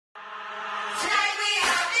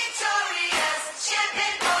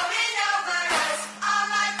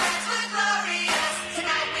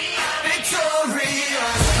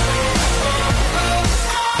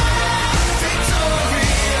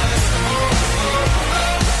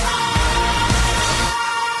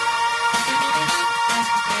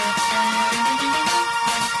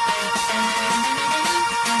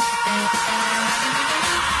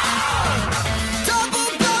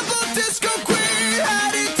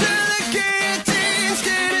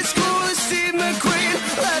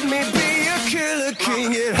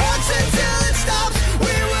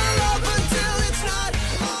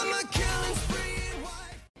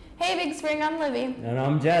Spring, I'm Livy. And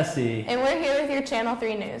I'm Jesse. And we're here with your Channel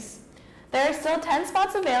 3 news. There are still 10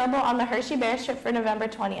 spots available on the Hershey Bears trip for November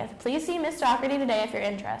 20th. Please see Ms. Doherty today if you're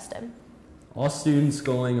interested. All students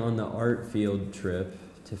going on the art field trip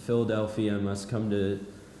to Philadelphia must come to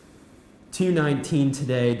 219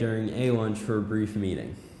 today during a lunch for a brief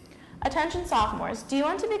meeting. Attention sophomores, do you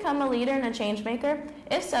want to become a leader and a change maker?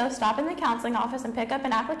 If so, stop in the counseling office and pick up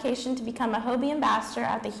an application to become a Hobie ambassador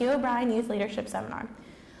at the Hugh O'Brien Youth Leadership Seminar.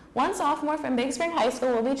 One sophomore from Big Spring High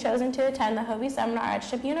School will be chosen to attend the Hobie seminar at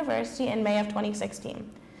Ship University in May of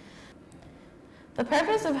 2016. The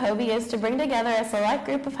purpose of Hobie is to bring together a select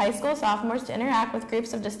group of high school sophomores to interact with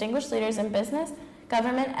groups of distinguished leaders in business,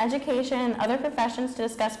 government, education, and other professions to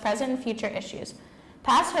discuss present and future issues.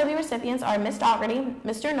 Past Hobie recipients are Ms. Doherty,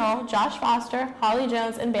 Mr. Knoll, Josh Foster, Holly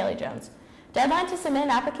Jones, and Bailey Jones. Deadline to submit an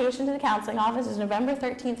application to the counseling office is November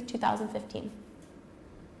 13th, 2015.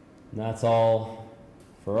 And that's all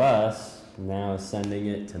for us. Now sending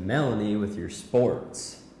it to Melanie with your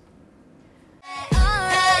sports.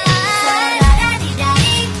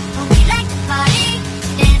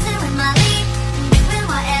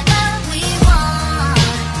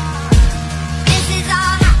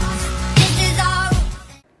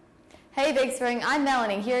 Hey Big Spring, I'm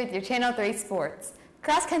Melanie here with your Channel 3 Sports.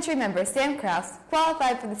 Cross-country member Sam Krause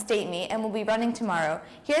qualified for the state meet and will be running tomorrow.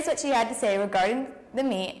 Here's what she had to say regarding the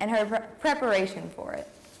meet and her preparation for it.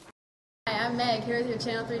 Hi, I'm Meg here with your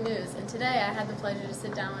Channel 3 News, and today I had the pleasure to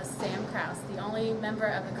sit down with Sam Krause, the only member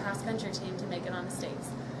of the cross-country team to make it on the States.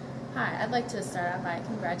 Hi, I'd like to start out by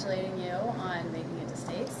congratulating you on making it to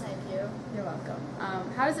States. Thank you. You're welcome.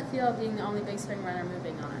 How does it feel being the only Big Spring runner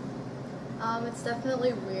moving on? It's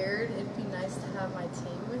definitely weird. It'd be nice to have my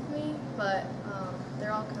team with me, but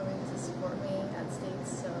they're all coming to support me at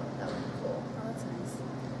States, so that would be cool. Oh, that's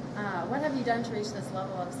nice. What have you done to reach this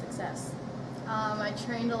level of success? I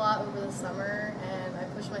trained a lot over the summer, and I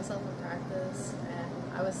pushed myself in practice,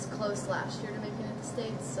 and I was close last year to making it to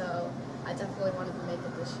States, so I definitely wanted to make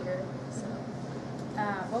it this year. So,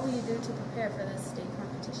 what will you do to prepare for this state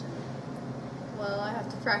competition? well, I have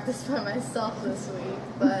to practice by myself this week,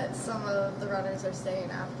 but some of the runners are staying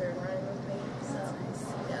after and running with me, so That's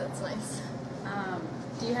nice. yeah, that's nice.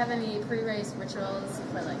 Do you have any pre-race rituals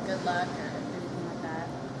for like good luck or anything like that?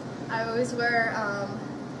 I always wear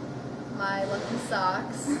my lucky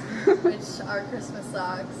socks, which are Christmas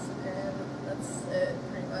socks, and that's it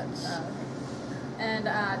pretty much. And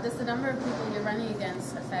does the number of people you're running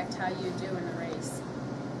against affect how you do in a race?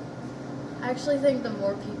 I actually think the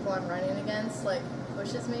more people I'm running against, like,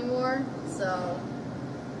 pushes me more, so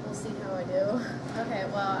we'll see how I do. Okay,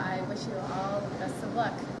 well, I wish you all the best of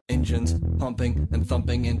luck. Engines pumping and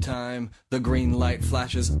thumping in time. The green light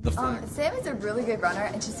flashes. The flag. Sam is a really good runner,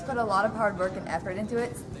 and she's put a lot of hard work and effort into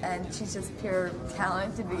it, and she's just pure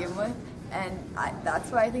talent to begin with, and that's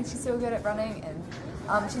why I think she's so good at running,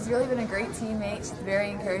 and she's really been a great teammate. She's very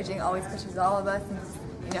encouraging, always pushes all of us, and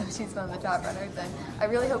she's one of the top runners, and I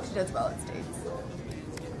really hope she does well at States.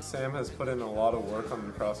 Sam has put in a lot of work on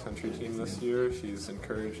the cross-country team this year. She's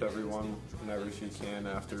encouraged everyone whenever she can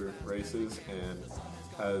after races and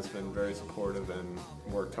has been very supportive and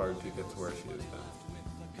worked hard to get to where she has been.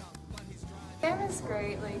 Sam is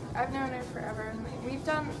great. I've known her forever, and we've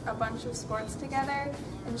done a bunch of sports together,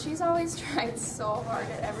 and she's always tried so hard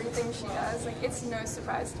at everything she does. It's no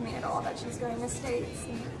surprise to me at all that she's going to States.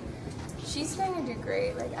 And she's going to do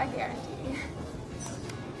great, I guarantee.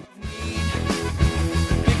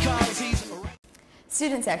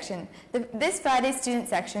 Student section. This Friday's student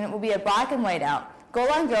section will be a black and white out. Goal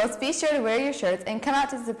Line girls, be sure to wear your shirts and come out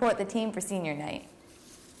to support the team for senior night.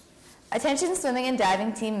 Attention swimming and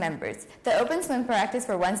diving team members. The open swim practice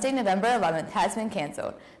for Wednesday, November 11th has been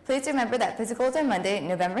canceled. Please remember that physicals are Monday,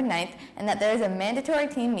 November 9th, and that there is a mandatory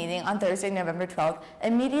team meeting on Thursday, November 12th,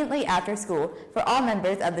 immediately after school for all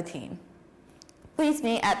members of the team. Please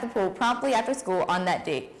meet at the pool promptly after school on that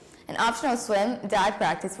date. An optional swim dive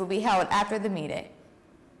practice will be held after the meeting.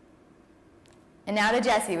 And now to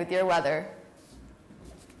Jessie with your weather.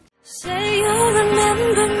 Say you'll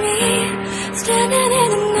remember me, standing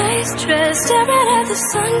in a nice dress, staring at the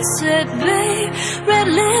sunset, babe. Red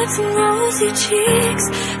lips and rosy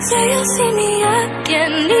cheeks. Say you'll see me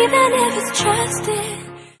again, even if it's just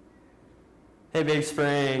it. Hey Big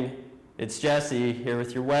Spring, it's Jesse here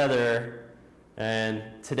with your weather, and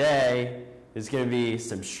today is going to be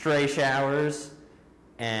some stray showers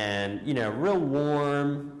and real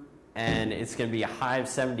warm, and it's going to be a high of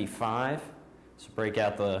 75. So break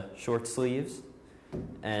out the short sleeves.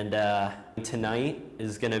 And tonight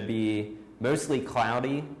is going to be mostly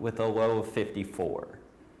cloudy with a low of 54.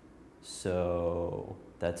 So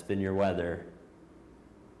that's been your weather.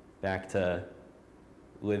 back to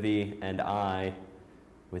Livy and I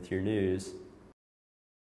with your news.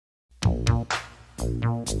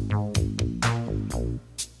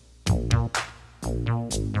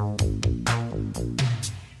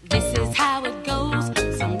 This is how it goes.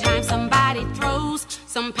 Sometimes somebody throws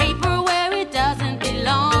some paper where it doesn't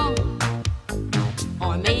belong.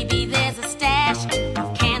 Or maybe there's a stash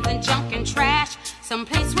of cans and junk and trash,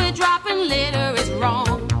 someplace where dropping litter is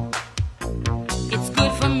wrong. It's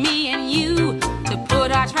good for me and you to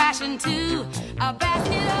put our trash into a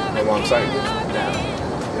basket or a alongside can you or now. bin.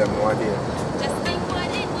 You have no idea. Just think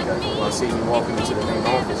what it would mean. When I see you walking into the main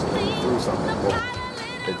office and then you threw something. Well,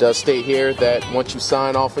 it does state here that once you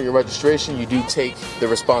sign off on your registration, you do take the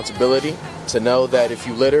responsibility to know that if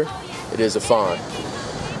you litter, it is a fine.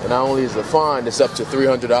 And not only is it a fine, it's up to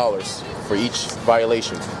 $300 for each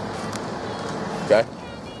violation. Okay?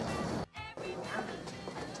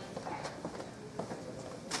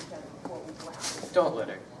 Don't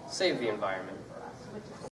litter. Save the environment.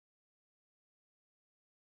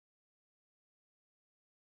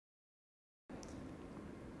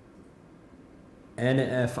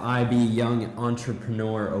 NFIB Young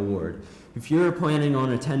Entrepreneur Award. If you're planning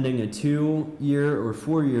on attending a 2-year or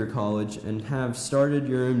 4-year college and have started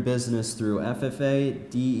your own business through FFA,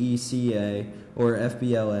 DECA, or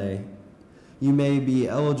FBLA, you may be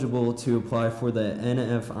eligible to apply for the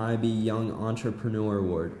NFIB Young Entrepreneur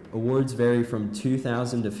Award. Awards vary from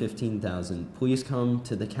 $2,000 to $15,000. Please come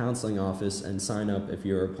to the counseling office and sign up if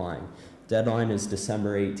you're applying. Deadline is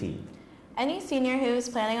December 18th. Any senior who is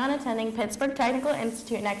planning on attending Pittsburgh Technical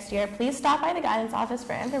Institute next year, please stop by the guidance office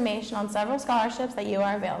for information on several scholarships that you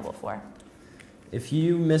are available for. If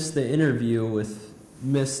you missed the interview with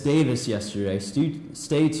Miss Davis yesterday,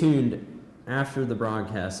 stay tuned after the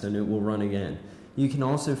broadcast and it will run again. You can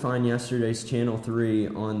also find yesterday's Channel 3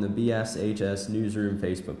 on the BSHS Newsroom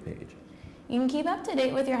Facebook page. You can keep up to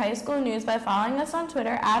date with your high school news by following us on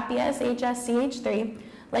Twitter at BSHSCH3,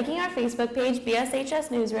 liking our Facebook page, BSHS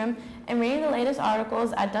Newsroom, and reading the latest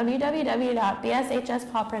articles at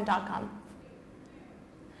www.bshspawprint.com.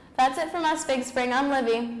 That's it from us, Big Spring. I'm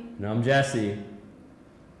Livy. And I'm Jesse.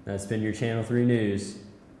 That's been your Channel 3 News.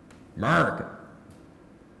 Mark.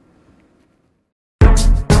 Go,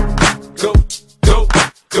 go,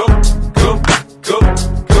 go, go, go,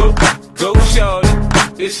 go, go, shorty.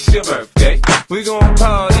 It's your birthday. We gon'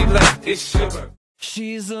 party like it's your birthday.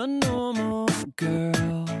 She's a normal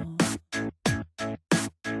girl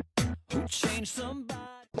who changed somebody.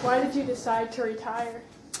 Why did you decide to retire?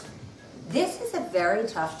 This is a very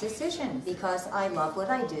tough decision because I love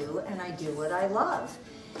what I do and I do what I love.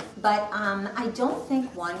 But I don't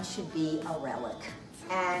think one should be a relic.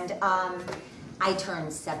 And I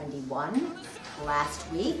turned 71 last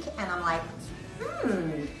week and I'm like,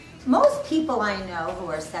 most people I know who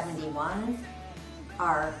are 71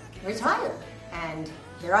 are retired. And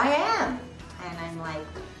here I am. And I'm like,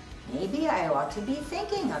 maybe I ought to be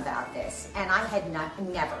thinking about this. And I had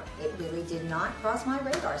never, it really did not cross my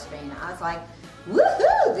radar screen. I was like,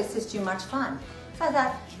 woohoo, this is too much fun. So I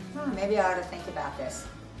thought, maybe I ought to think about this.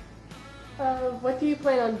 What do you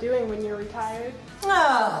plan on doing when you're retired?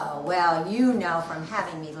 Oh, well, you know from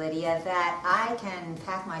having me, Lydia, that I can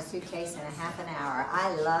pack my suitcase in a half an hour.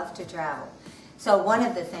 I love to travel. So one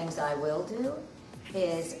of the things I will do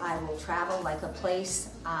is I will travel like a place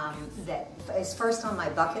that is first on my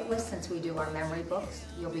bucket list since we do our memory books.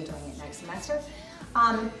 You'll be doing it next semester.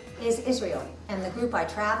 Is Israel. And the group I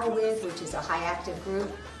travel with, which is a high active group,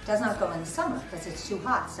 does not go in the summer because it's too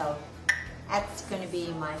hot. So that's going to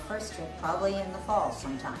be my first trip, probably in the fall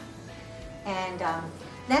sometime. And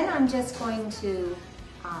then I'm just going to,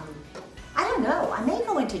 I don't know, I may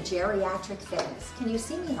go into geriatric fitness. Can you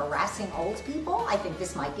see me harassing old people? I think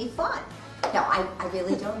this might be fun. No, I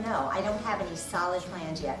really don't know. I don't have any solid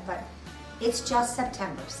plans yet, but it's just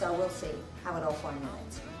September, so we'll see how it all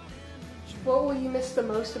formulates. What will you miss the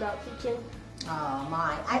most about teaching? Oh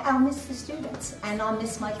my, I'll miss the students and I'll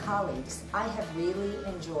miss my colleagues. I have really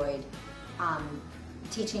enjoyed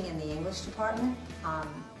teaching in the English department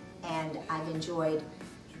and I've enjoyed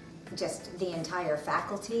just the entire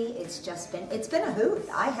faculty. It's been a hoot.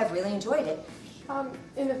 I have really enjoyed it.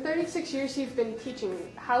 In the 36 years you've been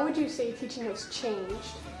teaching, how would you say teaching has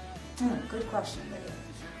changed? Good question, Lydia.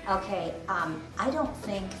 Okay, I don't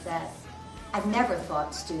think that, I've never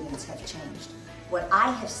thought students have changed. What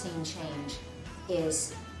I have seen change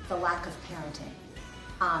is the lack of parenting.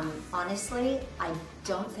 Honestly, I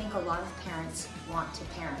don't think a lot of parents want to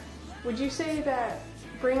parent. Would you say that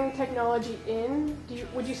bringing technology in,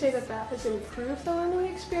 would you say that that has improved the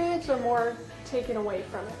learning experience or more taken away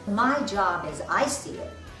from it? My job, as I see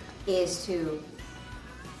it, is to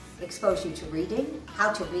expose you to reading,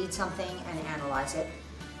 how to read something and analyze it,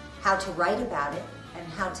 how to write about it, and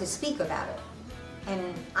how to speak about it.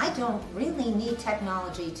 And I don't really need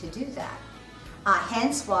technology to do that.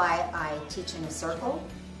 Hence why I teach in a circle,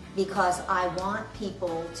 because I want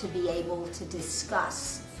people to be able to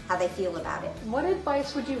discuss how they feel about it. What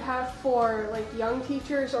advice would you have for like young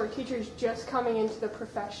teachers or teachers just coming into the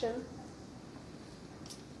profession?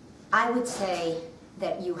 I would say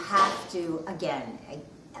that you have to, again,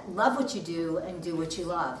 love what you do and do what you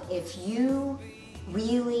love. If you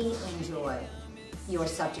really enjoy your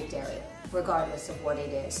subject area, regardless of what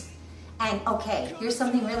it is, and okay, here's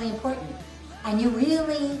something really important, and you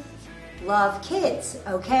really love kids,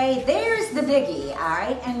 okay? There's the biggie, all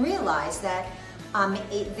right? And realize that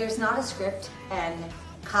there's not a script, and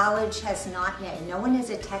college has not yet, no one has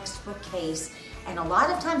a textbook case, and a lot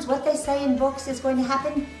of times what they say in books is going to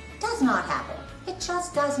happen does not happen. It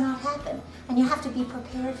just does not happen, and you have to be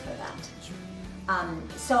prepared for that.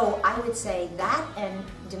 So I would say that, and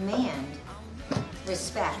demand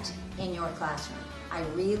respect in your classroom. I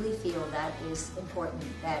really feel that is important,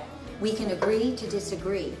 that we can agree to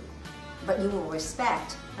disagree, but you will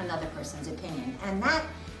respect another person's opinion. And that,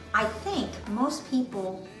 I think, most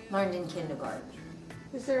people learned in kindergarten.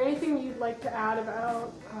 Is there anything you'd like to add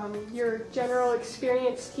about your general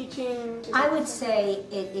experience teaching? I would say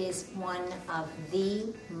it is one of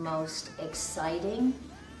the most exciting,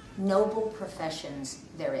 noble professions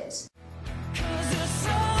there is.